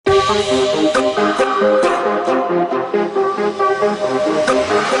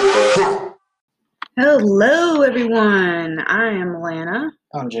Hello, everyone. I am Lana,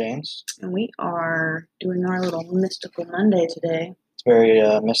 I'm James. and we are doing our little Mystical Monday today. It's very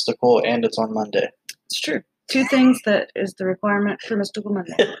mystical, and it's on Monday. It's true. Two things that is the requirement for Mystical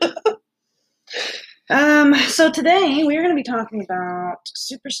Monday. So today we're going to be talking about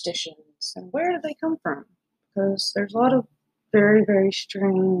superstitions and where do they come from? Because there's a lot of very, very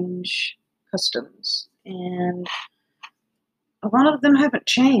strange customs, and a lot of them haven't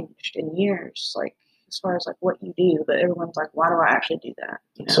changed in years, like as far as like what you do, but everyone's like, why do I actually do that?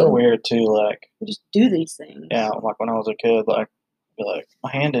 You know? It's so weird too, like we just do these things. Yeah, like when I was a kid, like I'd be like,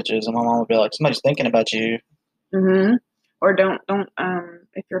 my hand itches, and my mom would be like, somebody's thinking about you. Mm-hmm. Or don't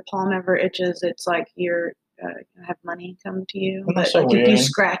if your palm ever itches, it's like you're have money come to you. Isn't that But so like weird? if you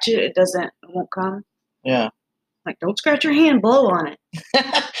scratch it, it won't come. Yeah. Like don't scratch your hand, blow on it.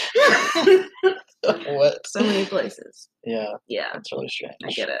 What? So many places. Yeah. Yeah. That's really strange.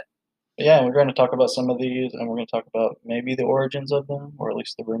 I get it. But yeah, we're going to talk about some of these, and we're going to talk about maybe the origins of them, or at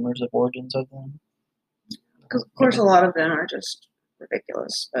least the rumors of origins of them. Because of course, a lot of them are just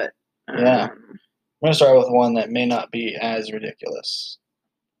ridiculous. But yeah, I'm going to start with one that may not be as ridiculous.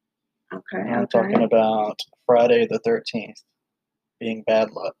 Okay. I'm talking about Friday the 13th being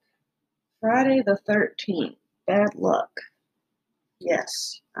bad luck. Friday the 13th, bad luck.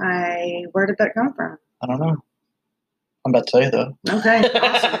 Yes. Where did that come from? I don't know. I'm about to tell you though. Okay,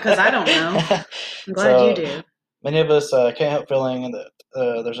 awesome. Because I don't know. I'm glad you do. Many of us can't help feeling that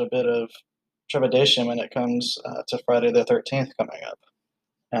there's a bit of trepidation when it comes to Friday the 13th coming up.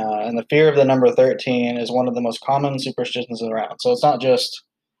 And the fear of the number 13 is one of the most common superstitions around. So it's not just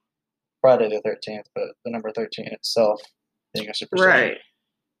Friday the 13th, but the number 13 itself being a superstition. Right.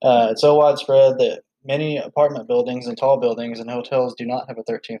 It's so widespread that many apartment buildings and tall buildings and hotels do not have a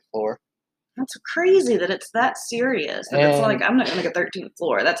 13th floor. That's crazy that it's that serious. That it's like, I'm not going to get 13th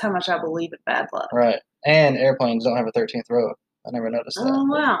floor. That's how much I believe in bad luck. Right. And airplanes don't have a 13th row. I never noticed that. Oh,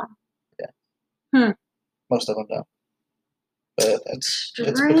 wow. Yeah. Most of them don't. But it's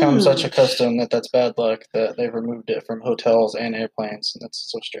become such a custom that's bad luck that they've removed it from hotels and airplanes, and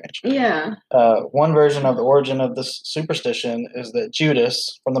that's so strange. Yeah. One version of the origin of this superstition is that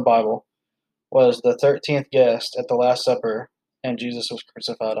Judas, from the Bible, was the 13th guest at the Last Supper, and Jesus was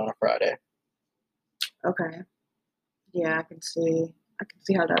crucified on a Friday. Okay. Yeah, I can see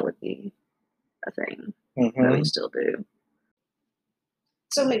how that would be a thing that we still do.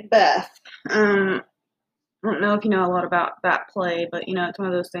 So Macbeth, I don't know if you know a lot about that play, but it's one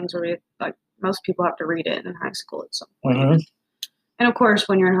of those things where most people have to read it in high school at some point. And of course,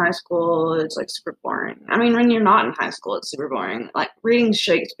 when you're in high school, it's like super boring. I mean, when you're not in high school, it's super boring. Like reading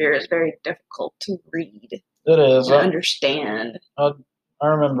Shakespeare is very difficult to read. It is. And understand. I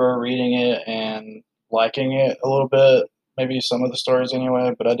remember reading it and liking it a little bit, maybe some of the stories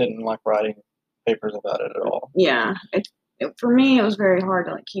anyway, but I didn't like writing papers about it at all. Yeah, for me, it was very hard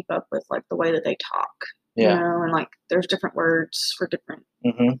to keep up with the way that they talk. Yeah. And there's different words for different.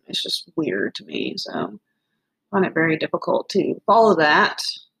 It's just weird to me, so I find it very difficult to follow that.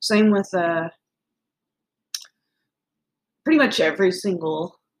 Same with pretty much every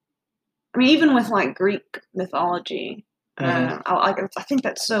single. I mean, even with Greek mythology, I think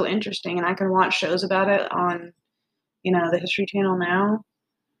that's so interesting, and I can watch shows about it on, the History Channel now,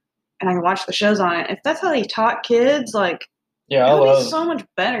 and I can watch the shows on it. If that's how they taught kids, it would be so much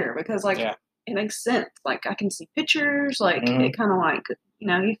better because it makes sense. I can see pictures, it kind of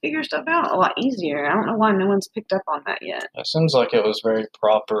you figure stuff out a lot easier. I don't know why no one's picked up on that yet. It seems like it was a very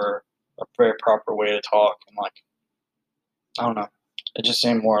proper way to talk, and I don't know. It just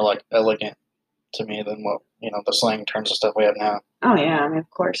seemed more elegant to me than what the slang terms and stuff we have now. Oh yeah, I mean, of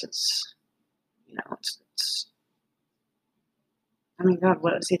course it's it's. I mean, God,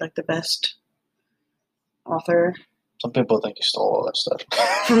 what is he the best author? Some people think he stole all that stuff.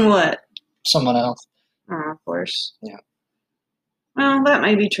 From what? Someone else. Oh, of course. Yeah. Well, that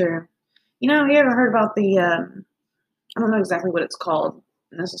may be true. You ever heard about the? I don't know exactly what it's called.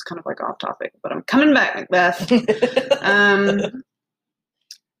 And this is kind of off topic, but I'm coming back, Macbeth.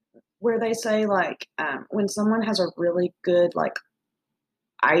 Where they say when someone has a really good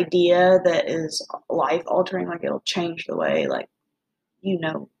idea that is life altering, it'll change the way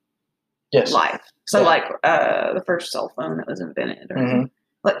yes. life. So the first cell phone that was invented, or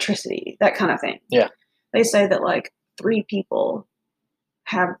electricity, that kind of thing. Yeah. They say that 3 people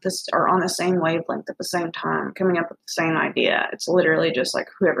are on the same wavelength at the same time, coming up with the same idea. It's literally just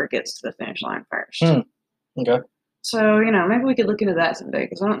whoever gets to the finish line first. Okay. So, you know, maybe we could look into that someday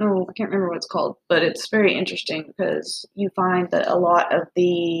because I don't know, I can't remember what it's called, but it's very interesting because you find that a lot of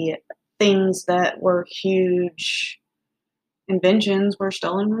the things that were huge inventions were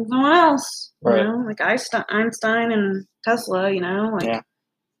stolen from someone else. You Right. know, like Einstein and Tesla, you know, like Yeah.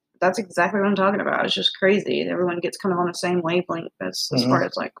 that's exactly what I'm talking about. It's just crazy. Everyone gets kind of on the same wavelength as far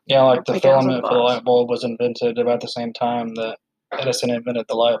as like, Yeah, like the think outside filament the for the box. light bulb was invented about the same time that Edison invented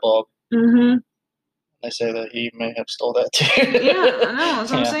the light bulb. Mm-hmm. They say that he may have stole that too. Yeah, I know.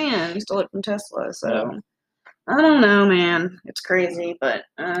 That's what I'm Yeah. saying. He stole it from Tesla. So Yeah. I don't know, man. It's crazy, but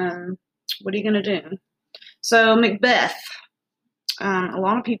what are you gonna do? So Macbeth. A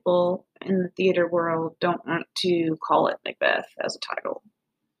lot of people in the theater world don't want to call it Macbeth as a title.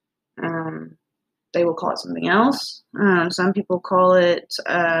 Um, they will call it something else. Some people call it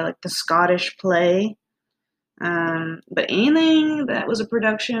like the Scottish play. But anything that was a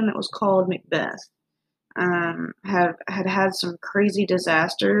production that was called Macbeth had some crazy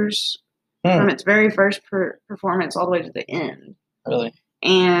disasters from its very first performance all the way to the end. Really?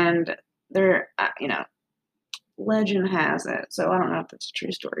 And there, you know, legend has it, so I don't know if it's a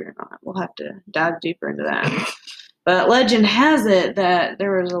true story or not. We'll have to dive deeper into that. But legend has it that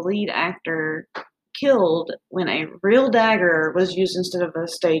there was a lead actor killed when a real dagger was used instead of a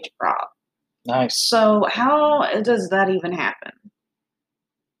stage prop. Nice. So how does that even happen?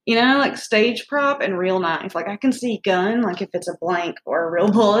 You know, like stage prop and real knife. Like I can see gun, like if it's a blank or a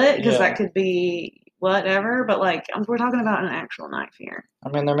real bullet, because that could be whatever. But like we're talking about an actual knife here. I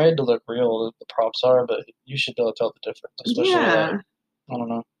mean, they're made to look real. The props are, but you should be able to tell the difference. Especially like, I don't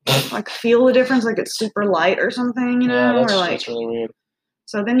know. Like feel the difference, like it's super light or something. You know, yeah, or like that's really weird.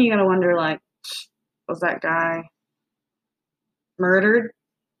 So then you gotta wonder, like, was that guy murdered?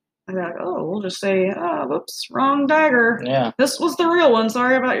 And they're like, oh, we'll just say, oh, whoops, wrong dagger. Yeah. This was the real one.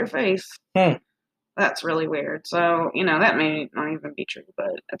 Sorry about your face. That's really weird. So, you know, that may not even be true,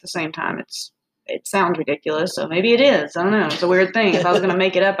 but at the same time, it sounds ridiculous. So maybe it is. I don't know. It's a weird thing. If I was going to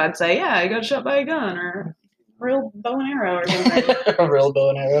make it up, I'd say, yeah, he got shot by a gun or a real bow and arrow or something. A real bow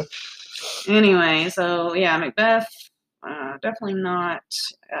and arrow. Anyway, so yeah, Macbeth, definitely not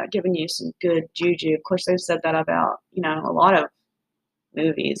giving you some good juju. Of course, they've said that about, you know, a lot of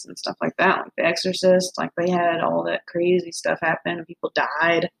movies and stuff like that, like The Exorcist. Like they had all that crazy stuff happen and people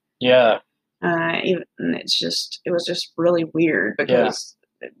died. Yeah. Even it was just really weird because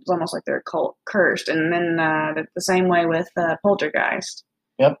it was almost like they're cursed. And then the same way with Poltergeist.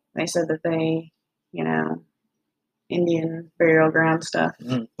 Yep. They said that they, you know, Indian burial ground stuff.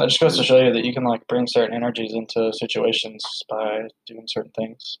 That just goes to show you that you can like bring certain energies into situations by doing certain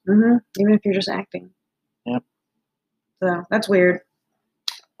things. Even if you're just acting. Yep. So that's weird.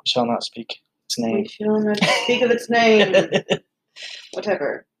 We shall not speak its name. We shall not speak of its name.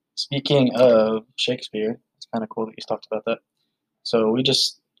 Whatever. Speaking of Shakespeare, it's kind of cool that you talked about that. So we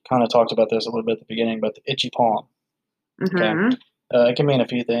just kind of talked about this a little bit at the beginning, but the itchy palm. Okay. It can mean a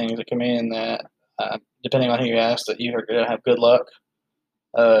few things. It can mean that, depending on who you ask, that you are going to have good luck.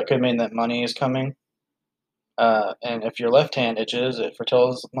 It could mean that money is coming. And if your left hand itches, it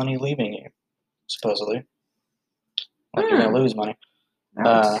foretells money leaving you, supposedly. Like you're going to lose money. That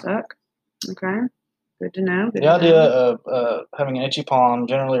would suck. Okay. Good to know. The idea of having an itchy palm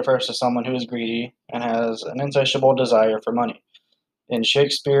generally refers to someone who is greedy and has an insatiable desire for money. In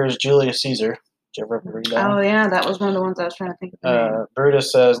Shakespeare's Julius Caesar, did you ever read that? Oh, yeah, that was one of the ones I was trying to think of.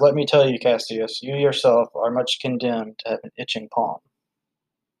 Brutus says, "Let me tell you, Cassius, you yourself are much condemned to have an itching palm."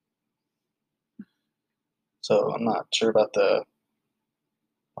 So I'm not sure about the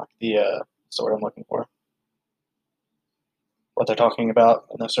word I'm looking for. What they're talking about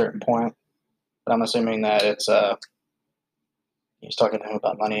at a certain point. But I'm assuming that it's he's talking to him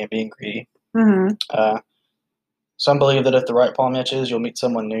about money and being greedy. Some believe that if the right palm itches, you'll meet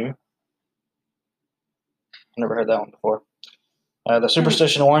someone new. I've never heard that one before. The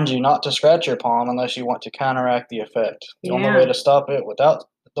superstition warns you not to scratch your palm unless you want to counteract the effect. The only way to scratch it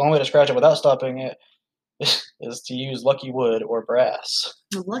without stopping it is to use lucky wood or brass.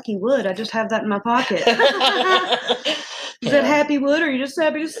 Lucky wood? I just have that in my pocket. Is that happy wood, or are you just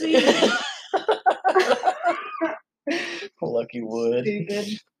happy to see me? Lucky wood.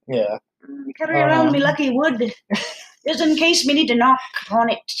 Stupid. Yeah. Carry around me lucky wood, just in case we need to knock on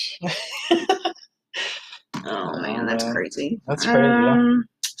it. Oh man, that's crazy. That's crazy.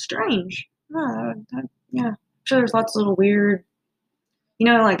 Strange. Yeah. I'm sure there's lots of little weird. You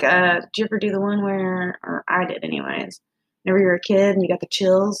know, like, did you ever do the one where, or I did anyways, whenever you were a kid and you got the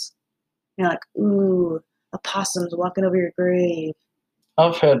chills, you're like, ooh, a possum's walking over your grave.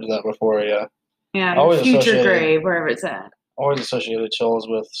 I've heard that before, yeah. Yeah, your future grave, wherever it's at. Always associated chills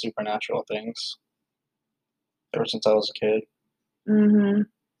with supernatural things. ever since I was a kid. Mm-hmm.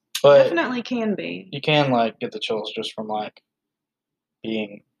 But definitely can be. You can like get the chills just from like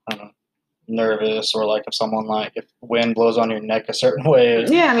being, I don't know, nervous, or like if someone like if wind blows on your neck a certain way.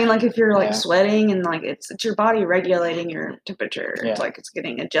 Yeah, I mean, like if you're like sweating and like it's your body regulating your temperature. Yeah. It's like it's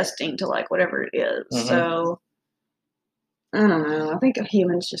adjusting to like whatever it is. Mm-hmm. So I don't know. I think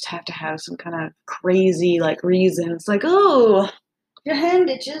humans just have to have some kind of crazy like reasons. Like, oh, your hand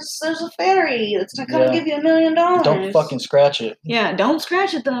itches. There's a fairy that's gonna come give you $1 million. Don't fucking scratch it. Yeah, don't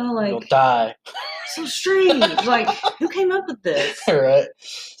scratch it though. Like, you'll die. So strange. Like, who came up with this? Right.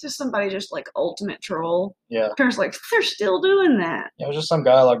 It's just somebody just like ultimate troll. Yeah. Parents like they're still doing that. Yeah, it was just some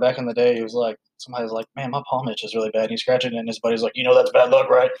guy like back in the day. He was like, somebody's like, man, my palm itches really bad. And he's scratching it, and his buddy's like, that's bad luck,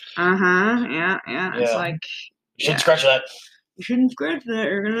 right? Yeah. It's like you shouldn't scratch that. You shouldn't scratch that.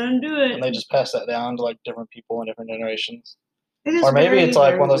 You're gonna undo it. And they just pass that down to like different people in different generations. Or maybe it's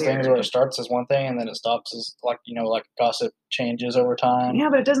like one of those things where it starts as one thing and then it stops as like like gossip changes over time. Yeah,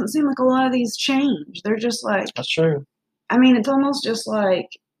 but it doesn't seem like a lot of these change. They're just like that's true. I mean, it's almost just like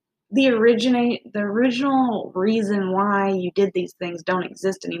the original reason why you did these things don't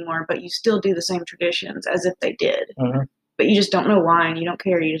exist anymore, but you still do the same traditions as if they did. Mm-hmm. But you just don't know why, and you don't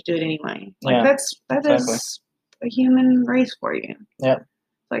care. You just do it anyway. Like that is a human race for you. Yeah.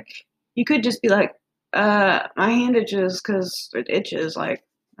 Like you could just be like, my hand itches because it itches. Like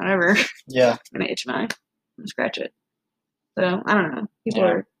whatever. Yeah. I'm gonna itch mine. I'm gonna scratch it. So I don't know.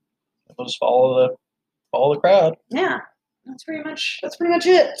 People just follow the crowd. Yeah. That's pretty much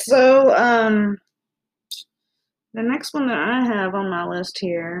it. So, the next one that I have on my list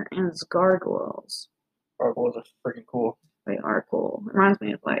here is gargoyles. Gargoyles are freaking cool. They are cool. It reminds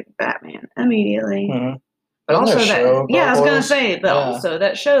me of like Batman immediately. Mm-hmm. But also I was gonna say, but also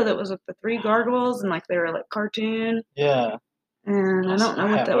that show that was with the 3 gargoyles and like they were like cartoon. Yeah. And I don't know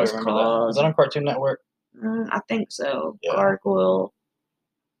what that was called. Was that on Cartoon Network? I think so. Yeah. Gargoyle.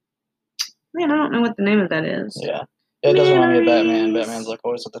 Man, I don't know what the name of that is. Yeah. It doesn't remind me of Batman. Batman's like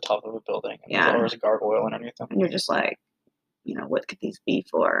always at the top of a building. And there's always a gargoyle underneath him. And you're just like, what could these be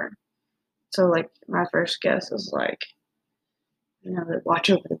for? So like my first guess is like, to watch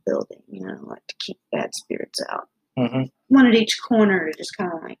over the building, like to keep bad spirits out. Mm-hmm. One at each corner to just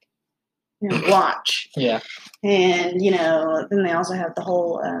kind of like, watch. Yeah. And, then they also have the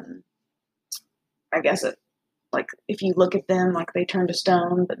whole, I guess like if you look at them, like they turn to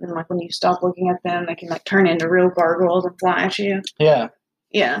stone, but then like when you stop looking at them, they can like turn into real gargoyles and fly at you. Yeah.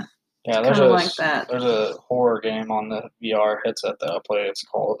 Yeah. Yeah, there's like that. There's a horror game on the VR headset that I play. It's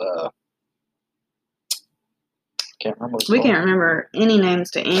called can't remember what it's called. Can't remember any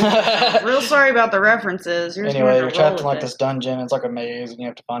names to any. Real sorry about the references. Anyway, you're trapped in like this dungeon. It's like a maze, and you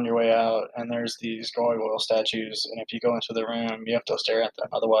have to find your way out. And there's these gargoyle statues, and if you go into the room, you have to stare at them.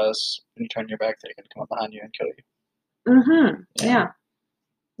 Otherwise, when you turn your back, they can come up behind you and kill you. Mm-hmm. Yeah.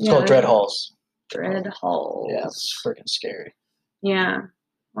 It's called Dread Halls. Dread Halls. Yeah, it's freaking scary. Yeah.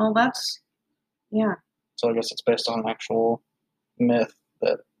 Well, yeah. So I guess it's based on an actual myth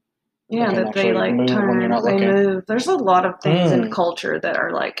that. Yeah, that they like move. There's a lot of things in culture that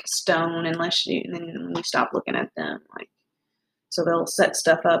are like stone and then when you stop looking at them, like so they'll set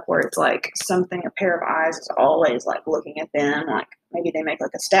stuff up where it's like something, a pair of eyes is always like looking at them. Like maybe they make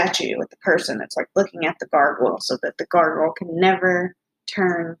like a statue with the person that's like looking at the gargoyle so that the gargoyle can never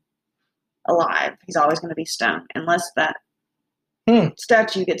turn alive. He's always going to be stone unless that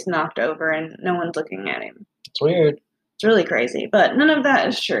statue gets knocked over and no one's looking at him. It's weird. It's really crazy, but none of that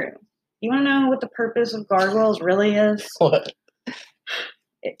is true. You want to know what the purpose of gargoyles really is? What?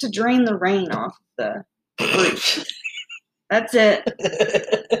 To drain the rain off the roof. That's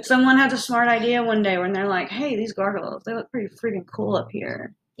it. Someone had a smart idea one day when they're like, hey, these gargoyles, they look pretty freaking cool up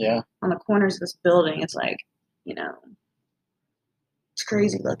here. Yeah. On the corners of this building. It's like, it's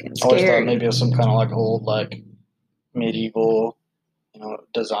crazy looking. I always thought maybe it was some kind of like old, like medieval,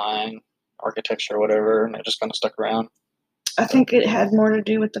 design, architecture or whatever, and it just kind of stuck around. I think it had more to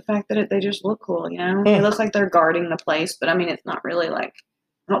do with the fact that they just look cool, They look like they're guarding the place, but I mean, it's not really like,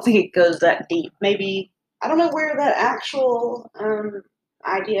 I don't think it goes that deep. Maybe, I don't know where that actual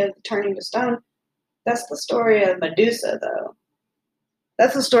idea of turning to stone, that's the story of Medusa, though.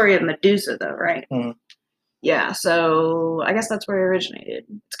 That's the story of Medusa, though, right? Mm-hmm. Yeah, so I guess that's where it originated.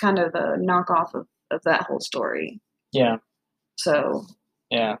 It's kind of a knockoff of that whole story. Yeah. So.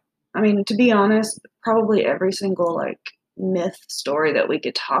 Yeah. I mean, to be honest, probably every single, like, myth story that we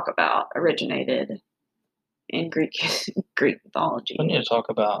could talk about originated in Greek mythology. We need to talk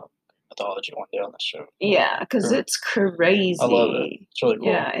about mythology one day on this show. Yeah, because it's crazy. I love it. It's really cool.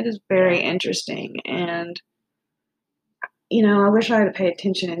 Yeah, it is very interesting. And, I wish I had paid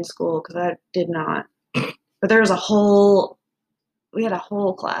attention in school because I did not. But we had a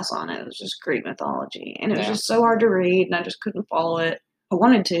whole class on it. It was just Greek mythology, and it was just so hard to read, and I just couldn't follow it. I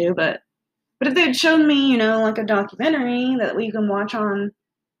wanted to, but if they had shown me, like a documentary that we can watch on,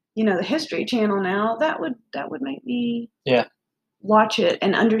 the History Channel now, that would make me watch it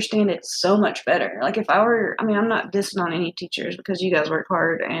and understand it so much better. Like if I were, I'm not dissing on any teachers because you guys work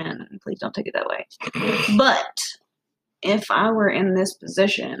hard, and please don't take it that way. But if I were in this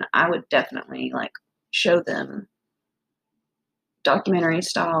position, I would definitely like show them documentary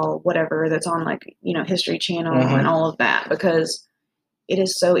style, whatever that's on like, History Channel and all of that, because it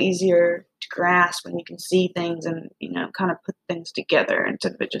is so easier to grasp when you can see things and, kind of put things together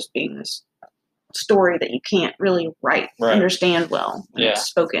instead of it just being this story that you can't really understand well when it's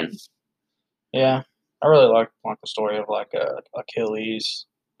spoken. Yeah. I really like the story of like Achilles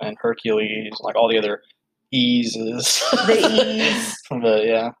and Hercules, like all the other E's. But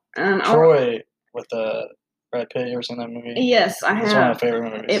yeah. Troy with Brad Pitt. You ever seen that movie? Yes, I have. It's one of my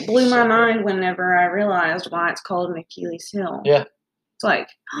favorite movies. It blew my mind whenever I realized why it's called an Achilles heel. Yeah. It's like,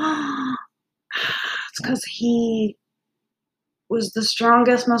 it's because he was the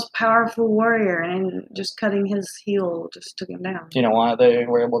strongest, most powerful warrior, and just cutting his heel just took him down. Do you know why they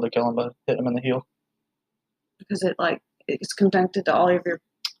were able to kill him by hitting him in the heel? Because it's connected to all of your.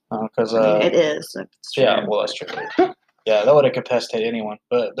 Because it is. Yeah, well, that's true. Yeah, that would have incapacitated anyone.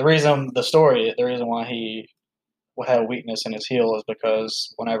 But the reason why he had a weakness in his heel is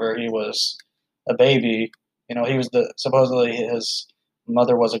because whenever he was a baby, he was supposedly his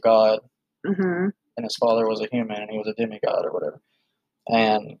mother was a god, and his father was a human, and he was a demigod or whatever.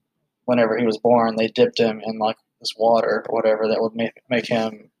 And whenever he was born, they dipped him in like this water or whatever that would make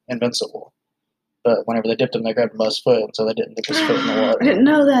him invincible. But whenever they dipped him, they grabbed him by his foot, and so they didn't dip his foot in the water. I didn't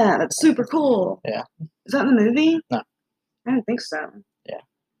know that. That's super cool. Yeah. Is that in the movie? No. I didn't think so. Yeah.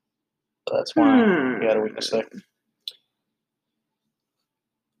 So that's why he had a weakness there.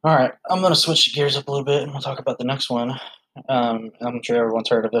 All right, I'm going to switch gears up a little bit, and we'll talk about the next one. I'm sure everyone's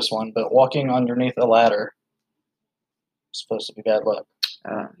heard of this one, but walking underneath a ladder is supposed to be bad luck.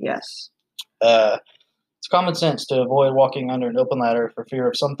 Yes. It's common sense to avoid walking under an open ladder for fear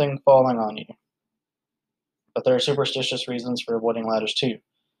of something falling on you. But there are superstitious reasons for avoiding ladders too.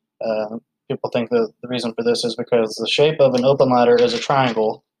 People think that the reason for this is because the shape of an open ladder is a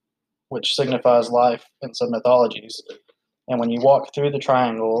triangle, which signifies life in some mythologies. And when you walk through the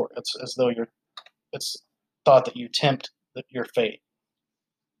triangle, it's as though it's thought that you tempt your fate.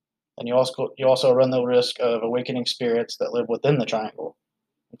 And you also run the risk of awakening spirits that live within the triangle,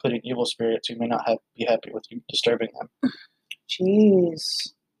 including evil spirits who may not be happy with you disturbing them. Jeez.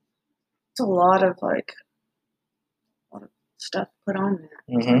 It's a lot of stuff put on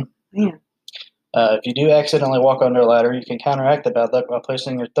that. Mm-hmm. Man. If you do accidentally walk under a ladder, you can counteract the bad luck by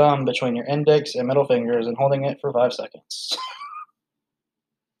placing your thumb between your index and middle fingers and holding it for 5 seconds.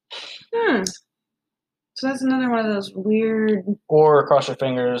 So that's another one of those weird... Or cross your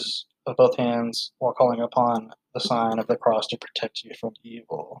fingers of both hands while calling upon the sign of the cross to protect you from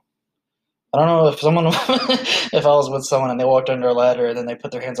evil. I don't know if I was with someone and they walked under a ladder and then they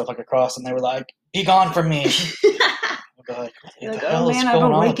put their hands up like a cross and they were like, "Be gone from me." Like, what the hell is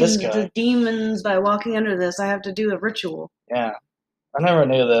going on with this guy? The demons by walking under this. I have to do a ritual. Yeah. I never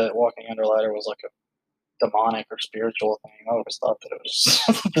knew that walking under a ladder was like a demonic or spiritual thing. I always thought that it was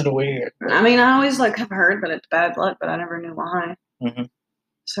something weird. I always have heard that it's bad luck, but I never knew why. Mm-hmm.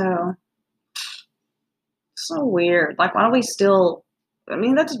 So weird. Why are we still...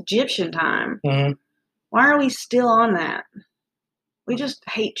 that's Egyptian time. Mm-hmm. Why are we still on that? We just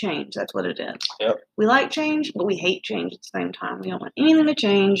hate change. That's what it is. Yep. We like change, but we hate change at the same time. We don't want anything to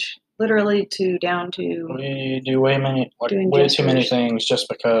change, literally down to... We do way too many things just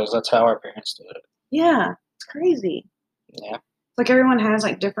because that's how our parents did it. Yeah, it's crazy. Yeah. It's everyone has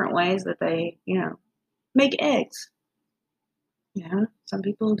different ways that they, make eggs. Some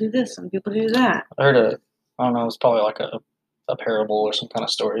people do this, some people do that. I heard I don't know, it's probably like a parable or some kind of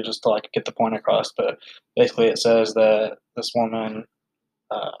story just to get the point across, but basically it says that this woman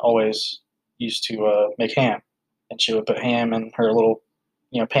always used to make ham, and she would put ham in her little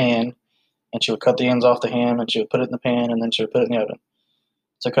pan, and she would cut the ends off the ham and she would put it in the pan and then she would put it in the oven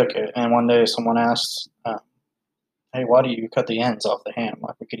to cook it. And one day someone asked, "Hey, why do you cut the ends off the ham?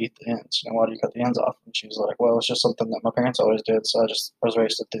 We could eat the ends. Why do you cut the ends off?" And she was like, "Well, it's just something that my parents always did, so I was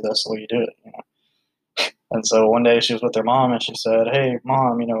raised to do this the way you do it." And so one day she was with her mom and she said, "Hey,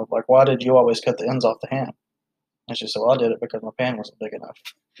 Mom, why did you always cut the ends off the ham?" And she said, "Well, I did it because my pan wasn't big enough."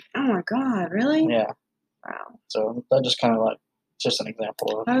 Oh my God, really? Yeah. Wow. So that just kind of just an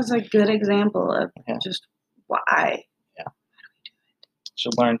example of... That was a good example of just why. Yeah.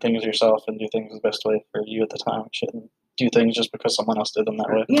 should learn things yourself and do things the best way for you at the time. Shouldn't do things just because someone else did them that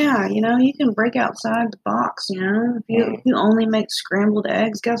way. Yeah, you can break outside the box, If you only make scrambled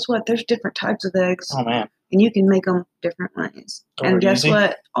eggs, guess what? There's different types of eggs. Oh, man. And you can make them different ways. And guess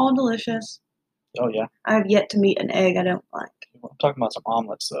what? All delicious. Oh, yeah. I have yet to meet an egg I don't like. I'm talking about some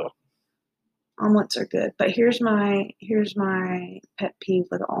omelets, though. Omelets are good, but here's my pet peeve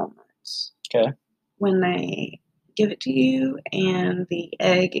with omelets. Okay. When they give it to you and the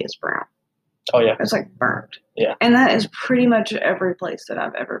egg is brown. Oh, yeah. It's like burnt. Yeah. And that is pretty much every place that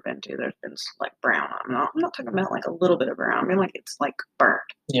I've ever been to. There's been like brown. I'm not talking about like a little bit of brown. I mean like it's like burnt.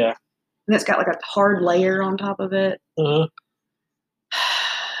 Yeah. And it's got like a hard layer on top of it. Uh-huh.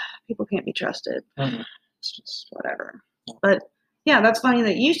 People can't be trusted. Mm-hmm. It's just whatever. But yeah, that's funny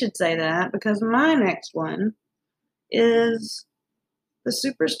that you should say that, because my next one is the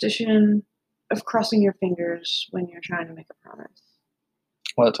superstition of crossing your fingers when you're trying to make a promise.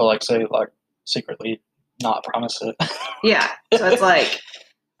 Well, to like say like secretly not promise it. Yeah. So it's like,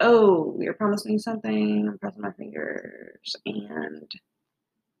 oh, you're promising me something, I'm crossing my fingers. And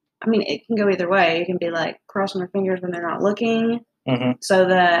I mean, it can go either way. You can be like crossing your fingers when they're not looking, mm-hmm. so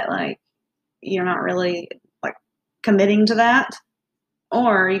that like you're not really like committing to that.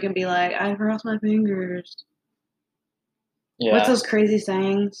 Or you can be like, I cross my fingers. Yeah. What's those crazy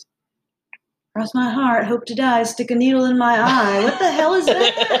sayings? Cross my heart, hope to die, stick a needle in my eye. What the hell is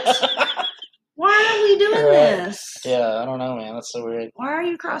that? Why are we doing this? Yeah, I don't know, man. That's so weird. Why are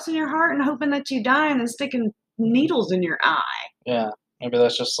you crossing your heart and hoping that you die and then sticking needles in your eye? Yeah, maybe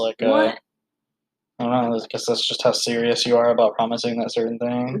that's just like what? I don't know. I guess that's just how serious you are about promising that certain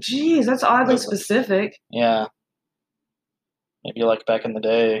thing. Jeez, that's oddly specific. Yeah. Maybe like back in the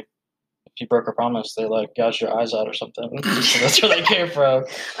day, if you broke a promise, they like gouged your eyes out or something. So that's where they came from.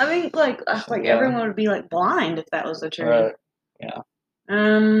 I think like everyone would be like blind if that was the truth. Right. Yeah.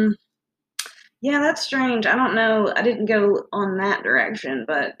 Yeah, that's strange. I don't know. I didn't go on that direction,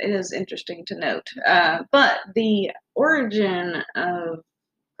 but it is interesting to note. But the origin of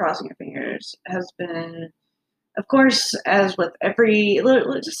crossing your fingers has been, of course, as with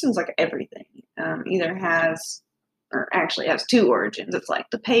it just seems like everything either has, or actually has two origins. It's like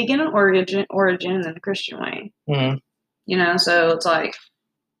the pagan origin and then the Christian way. Mm-hmm. So it's like,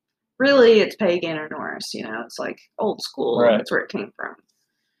 really it's pagan or Norse, it's like old school. Right. That's where it came from.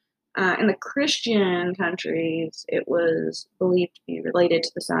 In the Christian countries, it was believed to be related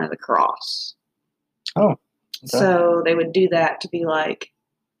to the sign of the cross. Oh. Okay. So they would do that to be like,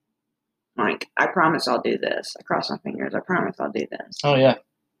 I promise I'll do this. I cross my fingers. I promise I'll do this. Oh, yeah.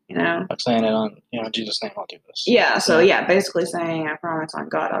 Like saying it on, Jesus' name, I'll do this. Yeah, so basically saying, I promise on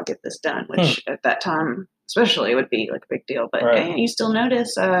God I'll get this done, which at that time, especially, would be like a big deal. But right. You still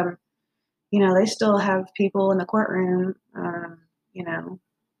notice, they still have people in the courtroom,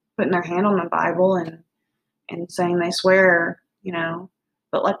 putting their hand on the Bible and saying they swear,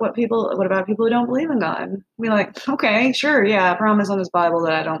 but like what about people who don't believe in God? Be like, okay, sure, yeah, I promise on this Bible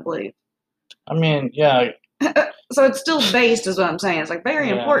that I don't believe. I mean, yeah. So it's still based, is what I'm saying. It's like very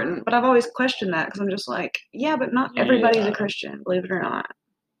important, but I've always questioned that because I'm just like, yeah, but not everybody's a Christian, believe it or not.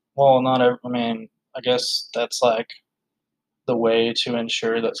 Well, I guess that's like the way to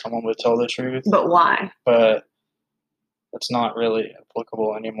ensure that someone would tell the truth. But why? But it's not really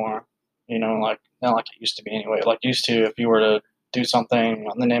applicable anymore. Like not like it used to be anyway. Like used to, if you were to do something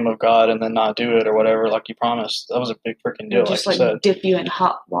in the name of God and then not do it or whatever, like you promised, that was a big freaking deal. Just like you said. Dip you in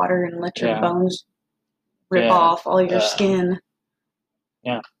hot water and let your bones rip off all your skin.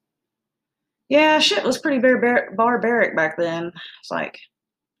 Yeah. Yeah, shit was pretty barbaric back then. It's like,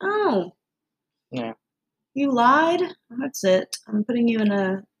 oh. Yeah. You lied? That's it. I'm putting you in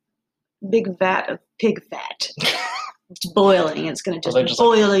a big vat of pig fat. It's boiling. It's going to just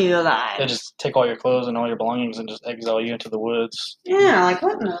boil you alive. They just take all your clothes and all your belongings and just exile you into the woods. Yeah, like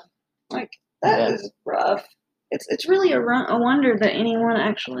what in the... Like, that is rough. It's really a wonder that anyone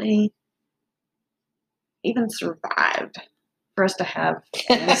actually even survived for us to have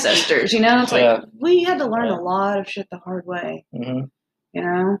ancestors, It's like, we had to learn a lot of shit the hard way, mm-hmm.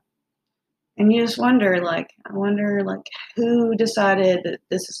 And you just wonder, who decided that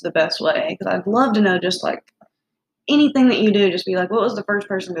this is the best way? Because I'd love to know just, anything that you do, just be like, what was the first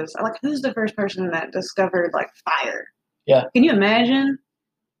person to... who's the first person that discovered, fire? Yeah. Can you imagine?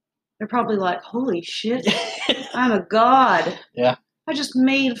 They're probably like, holy shit, I'm a god. Yeah. I just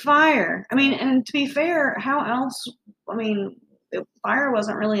made fire. And to be fair, how else... fire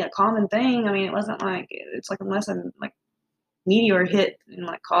wasn't really a common thing. It wasn't it's unless a meteor hit and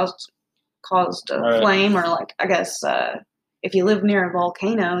caused a flame, or I guess if you live near a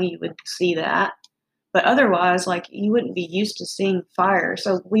volcano, you would see that. But otherwise, like, you wouldn't be used to seeing fire.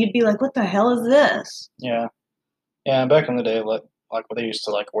 So we'd be like, what the hell is this? Yeah. Yeah, back in the day, like when they used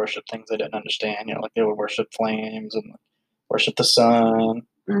to like worship things they didn't understand, you know, like they would worship flames and worship the sun.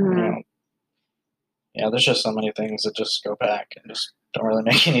 You know, yeah, there's just so many things that just go back and just don't really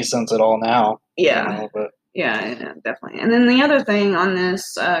make any sense at all now. Yeah. You know, but yeah, definitely. And then the other thing on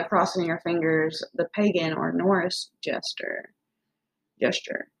this, crossing your fingers, the pagan or Norse gesture,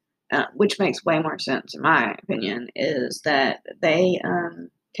 which makes way more sense in my opinion, is that they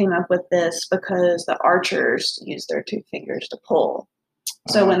came up with this because the archers use their two fingers to pull.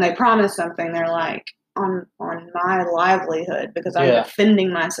 So when they promise something, they're like, on my livelihood, because I'm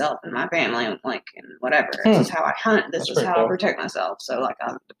defending myself and my family, like, and whatever. This is how I hunt. This is how I protect myself. So, like,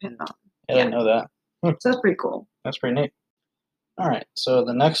 I depend on. I didn't know that. So that's pretty cool. That's pretty neat. All right. So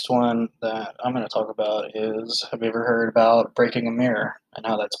the next one that I'm going to talk about is, have you ever heard about breaking a mirror and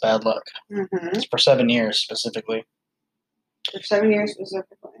how that's bad luck? It's for 7 years specifically. For 7 years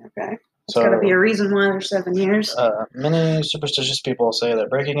specifically, okay. There's got to be a reason why there's 7 years. Many superstitious people say that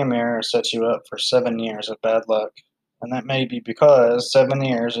breaking a mirror sets you up for 7 years of bad luck. And that may be because 7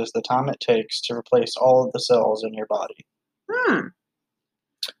 years is the time it takes to replace all of the cells in your body.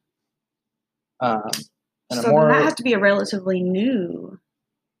 So then that has to be a relatively new,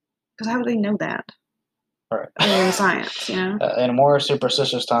 because how do they know that? Right. In science, you know? In a more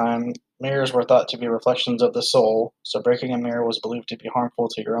superstitious time, mirrors were thought to be reflections of the soul, so breaking a mirror was believed to be harmful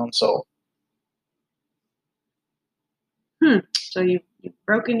to your own soul. So you've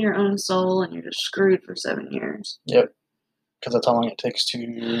broken your own soul and you're just screwed for 7 years. Yep. Because that's how long it takes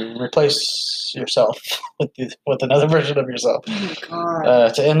to replace yourself with another version of yourself. Oh my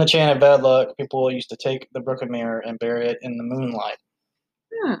God. To end the chain of bad luck, people used to take the broken mirror and bury it in the moonlight.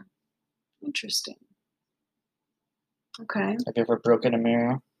 Interesting. Okay. Have you ever broken a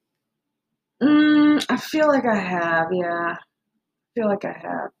mirror? I feel like I have, yeah. I feel like I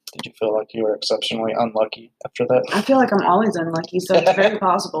have. Did you feel like you were exceptionally unlucky after that? I feel like I'm always unlucky, so it's very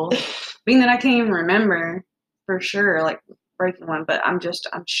possible. Being that I can't even remember for sure, like, breaking one, but I'm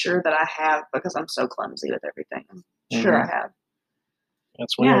sure that I have, because I'm so clumsy with everything. I'm sure I have.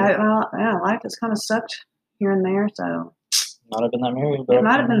 That's weird. Yeah, life has kind of sucked here and there, so. Might have been that mirror. It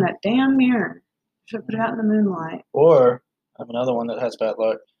might have been that damn mirror. Should have put it out in the moonlight. Or, I have another one that has bad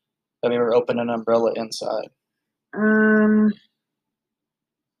luck. Have you ever opened an umbrella inside?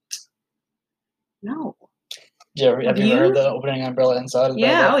 No. Have you ever heard the opening an umbrella inside is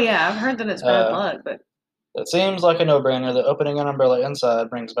bad luck? Oh yeah, I've heard that it's bad luck, but... It seems like a no-brainer that opening an umbrella inside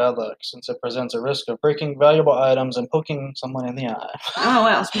brings bad luck, since it presents a risk of breaking valuable items and poking someone in the eye. Oh,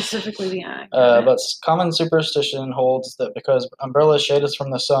 wow, specifically the eye. But common superstition holds that because umbrellas shade us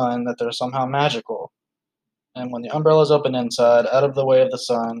from the sun, that they're somehow magical. And when the umbrella is open inside, out of the way of the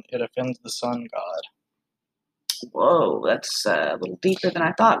sun, it offends the sun god. Whoa, that's a little deeper than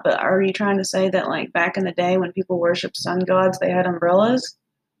I thought, but are you trying to say that, like, back in the day when people worshiped sun gods, they had umbrellas?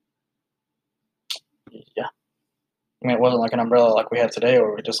 Yeah. I mean, it wasn't like an umbrella like we have today,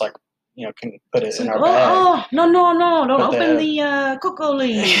 where we just, like, you know, can put it in our bag. No, don't open the cocoa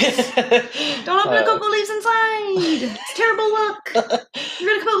leaves. Don't open the cocoa leaves inside. It's terrible luck. You're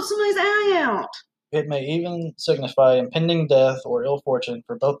going to poke somebody's eye out. It may even signify impending death or ill fortune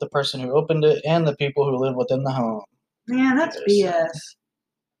for both the person who opened it and the people who live within the home. Man, that's BS.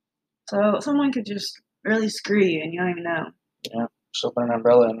 So someone could just really screw you and you don't even know. Yeah, just open an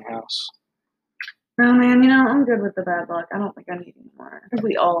umbrella in your house. Oh man, you know, I'm good with the bad luck. I don't think I need any more. I think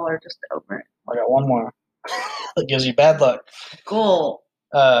we all are just over it. I got one more that gives you bad luck. Cool.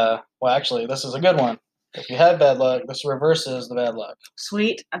 Well, actually, this is a good one. If you have bad luck, this reverses the bad luck.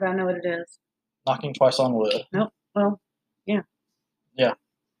 Sweet. I gotta know what it is. Knocking twice on wood. Nope. Well, yeah. Yeah.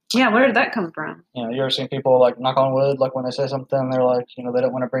 Yeah, where did that come from? You know, you ever seen people, like, knock on wood, like, when they say something, they're like, you know, they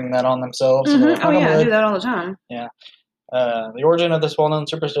don't want to bring that on themselves. So like, I do that all the time. Yeah. The origin of this well-known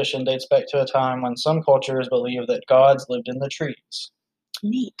superstition dates back to a time when some cultures believed that gods lived in the trees.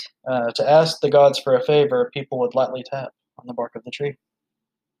 Neat. To ask the gods for a favor, people would lightly tap on the bark of the tree.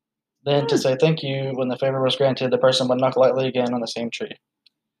 Then, to say thank you when the favor was granted, the person would knock lightly again on the same tree.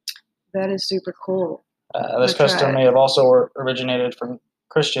 That is super cool. This custom may have also originated from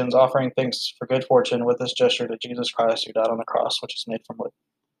Christians offering thanks for good fortune with this gesture to Jesus Christ, who died on the cross, which is made from wood.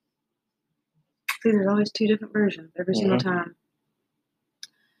 See, there's always two different versions every single time.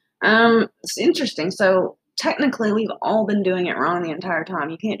 It's interesting. So technically, we've all been doing it wrong the entire time.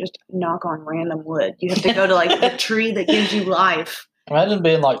 You can't just knock on random wood. You have to go to, like, the tree that gives you life. Imagine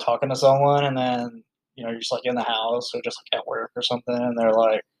being, like, talking to someone, and then, you know, you're just, like, in the house or just, like, at work or something, and they're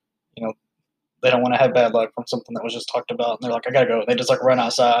like, you know, they don't want to have bad luck from something that was just talked about, and they're like, I gotta go. They just like run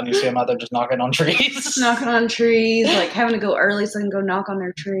outside, and you see them out there just knocking on trees. Knocking on trees, like having to go early so they can go knock on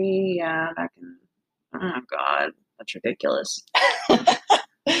their tree. Yeah, that can. Oh God, that's ridiculous.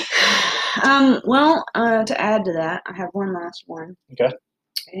 Well, to add to that, I have one last one. Okay.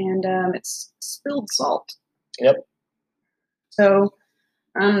 And it's spilled salt. Yep. So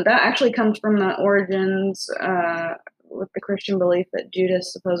that actually comes from the origins with the Christian belief that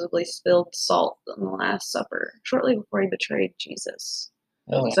Judas supposedly spilled salt in the Last Supper shortly before he betrayed Jesus.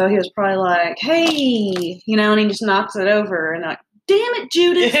 Really? So he was probably like, hey, and he just knocks it over, and they're like, damn it,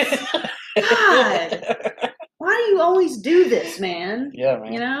 Judas! God! Why do you always do this, man? Yeah,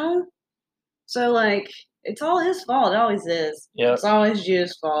 man. So, like, it's all his fault. It always is. Yep. It's always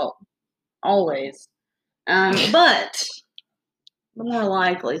Judas' fault. Always. But the more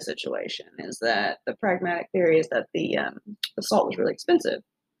likely situation is that the pragmatic theory is that the salt was really expensive.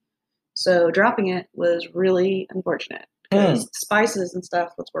 So dropping it was really unfortunate because spices and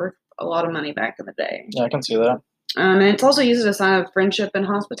stuff was worth a lot of money back in the day. Yeah, I can see that. And it's also used as a sign of friendship and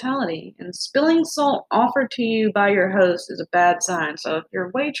hospitality. And spilling salt offered to you by your host is a bad sign. So if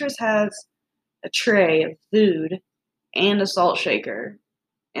your waitress has a tray of food and a salt shaker,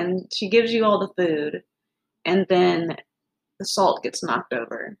 and she gives you all the food, and then the salt gets knocked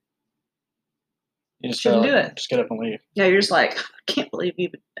over, you just shouldn't do it. Just get up and leave. Yeah, you're just like, I can't believe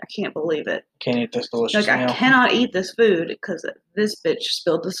it. Can't eat this delicious meal. I cannot eat this food because this bitch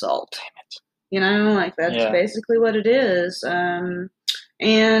spilled the salt. Damn it. That's basically what it is. And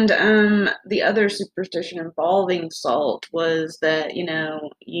the other superstition involving salt was that,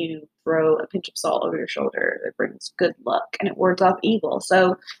 you throw a pinch of salt over your shoulder. It brings good luck and it wards off evil.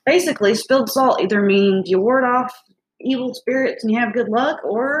 So basically, spilled salt either means you ward off evil spirits and you have good luck,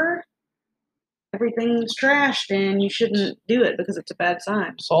 or everything's trashed and you shouldn't do it because it's a bad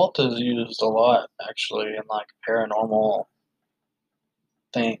sign. Salt is used a lot, actually, in like paranormal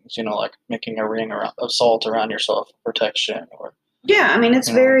things, like making a ring of salt around yourself for protection, or it's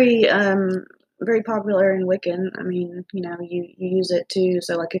very very popular in Wiccan. You use it too.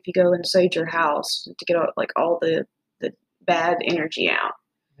 So like if you go and sage your house to get like all the bad energy out.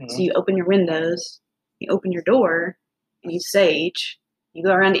 So you open your windows, you open your door, and you sage. You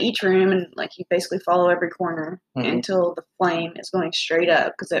go around to each room and like you basically follow every corner until the flame is going straight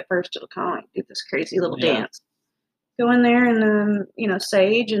up, because at first it'll kind of like do this crazy little dance. Go in there and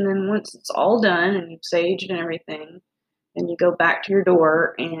sage, and then once it's all done and you've saged and everything, then you go back to your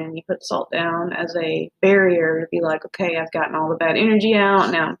door and you put salt down as a barrier to be like, okay, I've gotten all the bad energy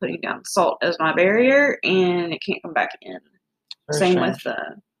out. Now I'm putting down salt as my barrier, and it can't come back in. Same with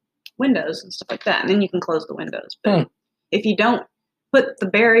windows and stuff like that. And then you can close the windows. But if you don't put the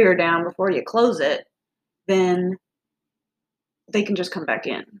barrier down before you close it, then they can just come back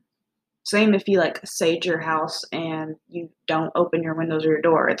in. Same if you like sage your house and you don't open your windows or your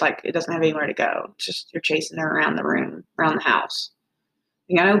door. It's like it doesn't have anywhere to go. It's just you're chasing it around the room, around the house.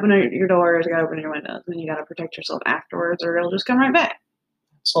 You gotta open your doors, you gotta open your windows, and then you gotta protect yourself afterwards, or it'll just come right back.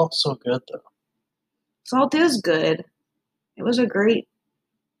 Salt's so good, though. Salt is good. It was a great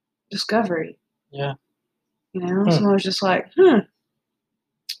discovery. Yeah. Someone was just like,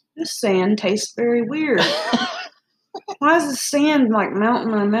 this sand tastes very weird. Why is the sand like melt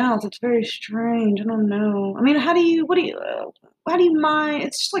in my mouth? It's very how do you mine?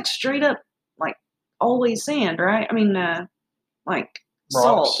 It's just like straight up, like always sand, right? Like Rocks.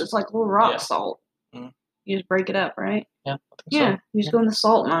 Salt. It's like little rock salt. You just break it up, right? Yeah. You just go in the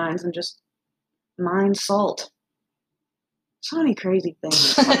salt mines and just mine salt. So many crazy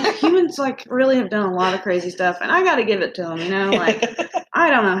things. Like, humans really have done a lot of crazy stuff, and I got to give it to them. I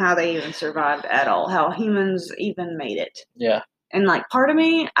don't know how they even survived at all. How humans even made it. Yeah. And part of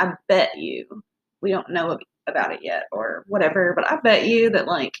me, I bet you, we don't know about it yet or whatever, but I bet you that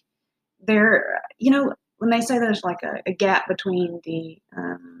there, when they say there's a gap between the,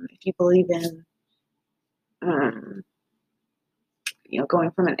 if you believe in,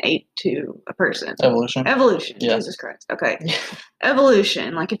 going from an ape to a person. Evolution. Yeah. Jesus Christ. Okay.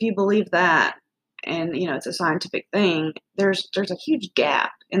 Evolution. If you believe that, and it's a scientific thing, there's a huge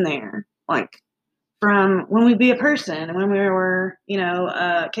gap in there. From when we be a person and when we were,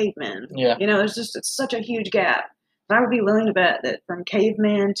 cavemen. Yeah. It's such a huge gap. But I would be willing to bet that from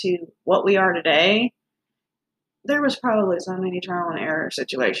caveman to what we are today, there was probably so many trial and error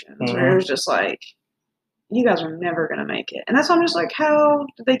situations where it was just you guys are never going to make it. And that's why I'm just how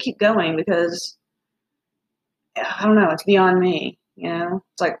did they keep going? Because, I don't know, it's beyond me,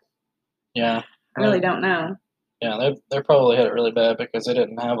 It's yeah, I really don't know. Yeah, they probably had it really bad because they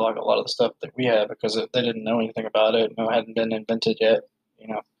didn't have a lot of the stuff that we had because they didn't know anything about it. It hadn't been invented yet,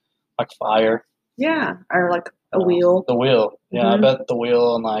 like fire. Yeah, or like a wheel. The wheel. Yeah, I bet the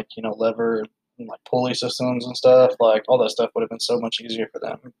wheel and like, lever and like pulley systems and stuff, like all that stuff would have been so much easier for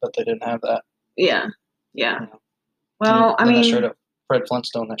them, but they didn't have that. Yeah. Yeah. Well, I They mean, straight up Fred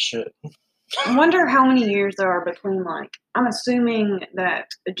Flintstone that shit. I wonder how many years there are between, like, I'm assuming that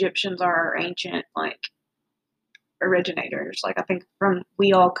Egyptians are ancient, like, originators. Like, I think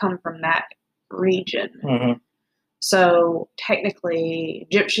we all come from that region. Mm-hmm. So technically,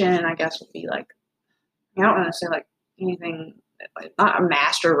 Egyptian, I guess, would be like, I don't want to say like anything, like, not a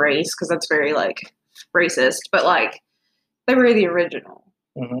master race, because that's very like racist, but like they were the original,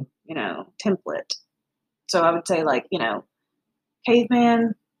 template. So I would say like,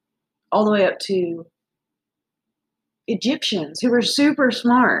 caveman all the way up to Egyptians who were super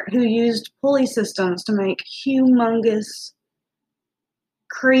smart, who used pulley systems to make humongous,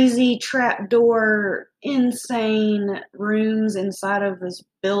 crazy trapdoor, insane rooms inside of this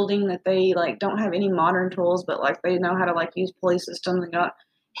building that they like don't have any modern tools, but like they know how to like use pulley systems and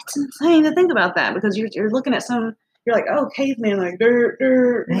it's insane to think about that, because you're looking at you're like, oh, caveman, like dirt,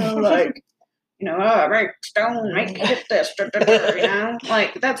 like make stone, make hit this,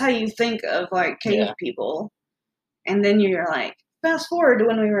 like that's how you think of like cave people. And then you're like, fast forward to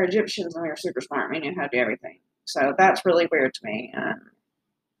when we were Egyptians and we were super smart, we knew how to do everything. So that's really weird to me.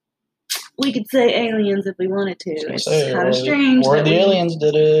 We could say aliens if we wanted to. It's kind of strange. Or the aliens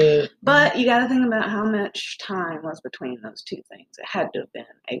did it. But you got to think about how much time was between those two things. It had to have been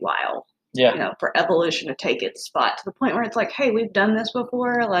a while. Yeah. For evolution to take its spot to the point where it's like, hey, we've done this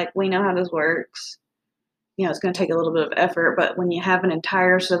before. Like, we know how this works. It's going to take a little bit of effort. But when you have an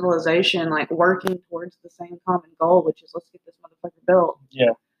entire civilization, like, working towards the same common goal, which is let's get this motherfucker built.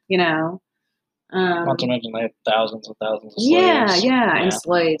 Yeah. Not to mention they had thousands and thousands of slaves. Yeah, and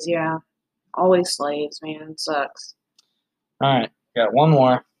slaves, always slaves, man. It sucks. All right, got one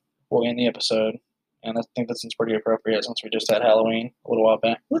more before we end the episode, and I think this is pretty appropriate since we just had Halloween a little while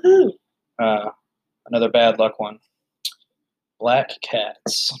back. Woohoo! Another bad luck one. Black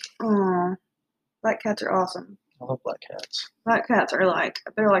cats. Aw, black cats are awesome. I love black cats. Black cats are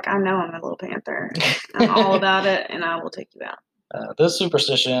they're like, I know I'm a little panther. I'm all about it, and I will take you out. This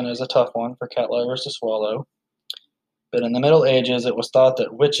superstition is a tough one for cat lovers to swallow, but in the Middle Ages it was thought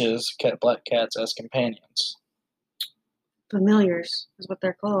that witches kept black cats as companions. Familiars is what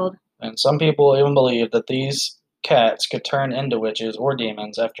they're called. And some people even believe that these cats could turn into witches or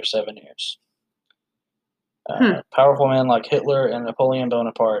demons after 7 years. Powerful men like Hitler and Napoleon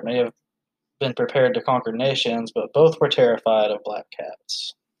Bonaparte may have been prepared to conquer nations, but both were terrified of black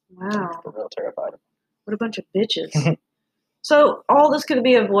cats. Wow. They were real terrified. What a bunch of bitches. So all this could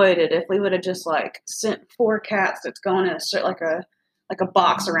be avoided if we would have just like sent 4 cats that's going in a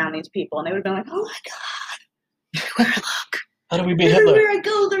box around these people, and they would have been like, "Oh my god, everywhere I look, how do we beat Hitler? Everywhere I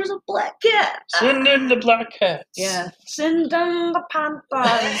go, there's a black cat. Send in the black cats. Yeah, send in the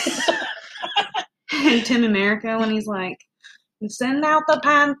panthers." And Tim America, when he's like, "Send out the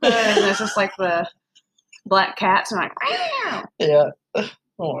panthers," and it's just like the black cats, and like, "Meow." Yeah.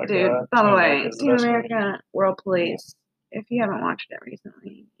 Oh my dude, god. by the way, Team America World Police. If you haven't watched it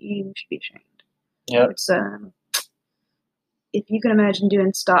recently, you should be ashamed. Yeah. It's if you can imagine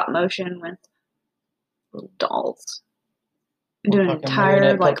doing stop motion with little dolls, and doing an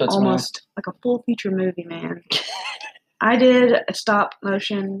entire almost like a full feature movie, man. I did a stop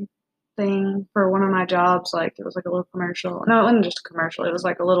motion thing for one of my jobs. Like, it was like a little commercial. No, it wasn't just a commercial. It was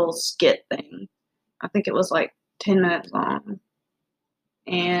like a little skit thing. I think it was like 10 minutes long.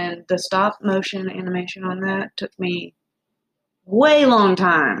 And the stop motion animation on that took me way long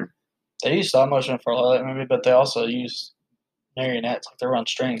time. They use stop motion for a lot of that movie, but they also use marionettes. Like, they're on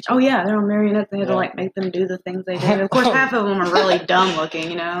strings. Oh yeah, they're on marionettes. They had to like make them do the things they do. Of course, half of them are really dumb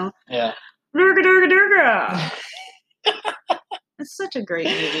looking, Yeah. Durga, durga, durga. It's such a great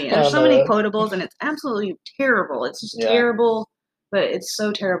movie. And there's so many quotables, and it's absolutely terrible. It's just terrible, but it's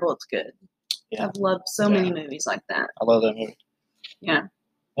so terrible it's good. Yeah. I've loved so many movies like that. I love that movie. Yeah.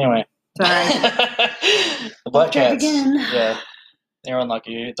 Anyway. Sorry. The black cats. Again. Yeah. They're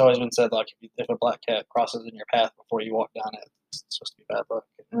unlucky. It's always been said, like, if a black cat crosses in your path before you walk down it, it's supposed to be bad luck.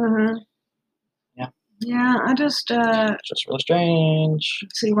 Mm-hmm. Yeah. Yeah, I just... it's just really strange.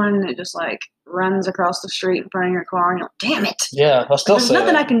 See one that just, like, runs across the street in front of your car, and you're like, damn it! Yeah, I'll still say There's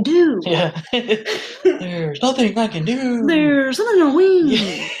nothing I can do! Yeah. There's nothing I can do! There's something to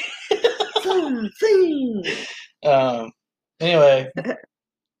win! Something! Anyway...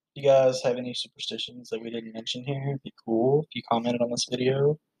 you guys have any superstitions that we didn't mention here? It'd be cool if you commented on this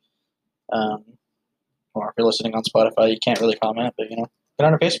video. Or if you're listening on Spotify, you can't really comment, but, get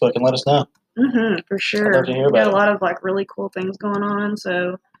on our Facebook and let us know. Mm-hmm, for sure. I'd love to hear about it. A lot of, like, really cool things going on,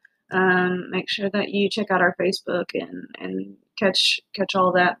 so Make sure that you check out our Facebook and catch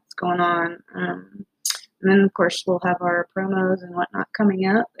all that's going on. And then, of course, we'll have our promos and whatnot coming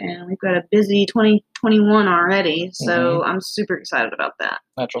up, and we've got a busy 2021 already, so I'm super excited about that.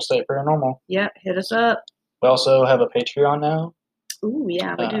 Natural State Paranormal. Yep, hit us up. We also have a Patreon now. Ooh,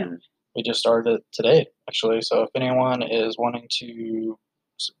 yeah, we do. We just started it today, actually, so if anyone is wanting to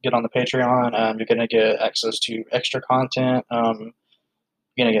get on the Patreon, you're going to get access to extra content. You're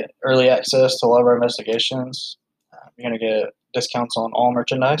going to get early access to a lot of our investigations. You're going to get discounts on all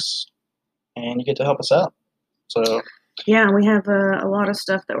merchandise, and you get to help us out. So yeah, we have a lot of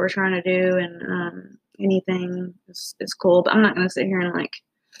stuff that we're trying to do, and anything is cool. But I'm not going to sit here and like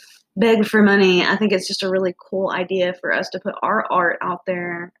beg for money. I think it's just a really cool idea for us to put our art out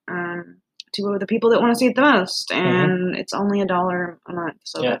there to the people that want to see it the most, and it's only $1 a month,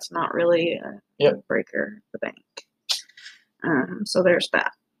 so that's not really a breaker the bank. So there's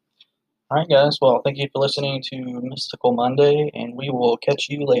that. All right, guys. Well, thank you for listening to Mystical Monday, and we will catch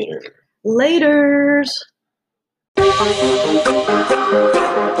you later. Laters.